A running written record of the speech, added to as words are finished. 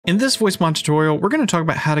In this Voicemod tutorial, we're going to talk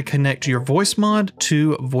about how to connect your Voicemod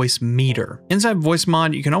to Voicemeeter. Inside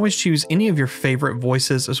Voicemod, you can always choose any of your favorite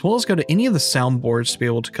voices as well as go to any of the soundboards to be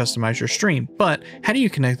able to customize your stream. But how do you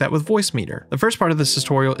connect that with Voicemeeter? The first part of this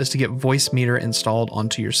tutorial is to get Voicemeeter installed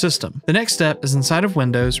onto your system. The next step is inside of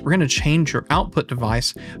Windows, we're going to change your output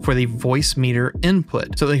device for the Voicemeeter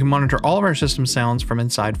input so that you can monitor all of our system sounds from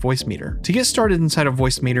inside Voicemeeter. To get started inside of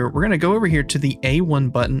Voicemeeter, we're going to go over here to the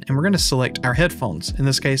A1 button and we're going to select our headphones. In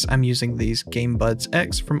this case, I'm using these Game Buds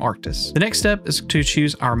X from Arctis. The next step is to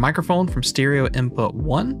choose our microphone from stereo input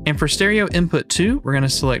 1. And for stereo input 2, we're going to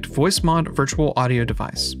select Voicemod virtual audio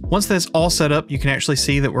device. Once that's all set up, you can actually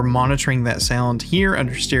see that we're monitoring that sound here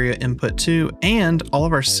under stereo input 2, and all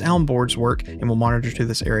of our soundboards work and will monitor to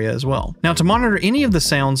this area as well. Now, to monitor any of the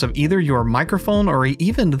sounds of either your microphone or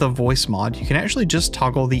even the Voicemod, you can actually just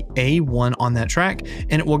toggle the A1 on that track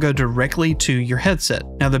and it will go directly to your headset.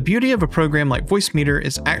 Now, the beauty of a program like Voicemeeter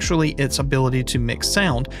is actually its ability to mix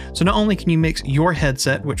sound. So not only can you mix your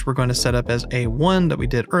headset, which we're going to set up as A1 that we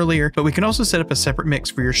did earlier, but we can also set up a separate mix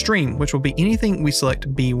for your stream, which will be anything we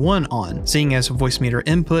select B1 on. Seeing as Voicemeeter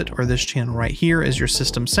input, or this channel right here, is your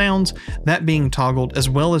system sounds, that being toggled as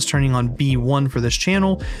well as turning on B1 for this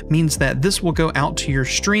channel means that this will go out to your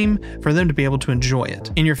stream for them to be able to enjoy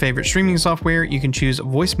it. In your favorite streaming software, you can choose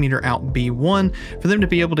Voicemeeter out B1 for them to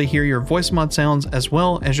be able to hear your Voicemod sounds as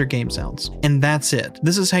well as your game sounds. And that's it.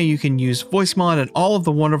 This is how you can use Voicemod and all of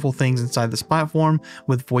the wonderful things inside this platform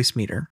with Voicemeeter.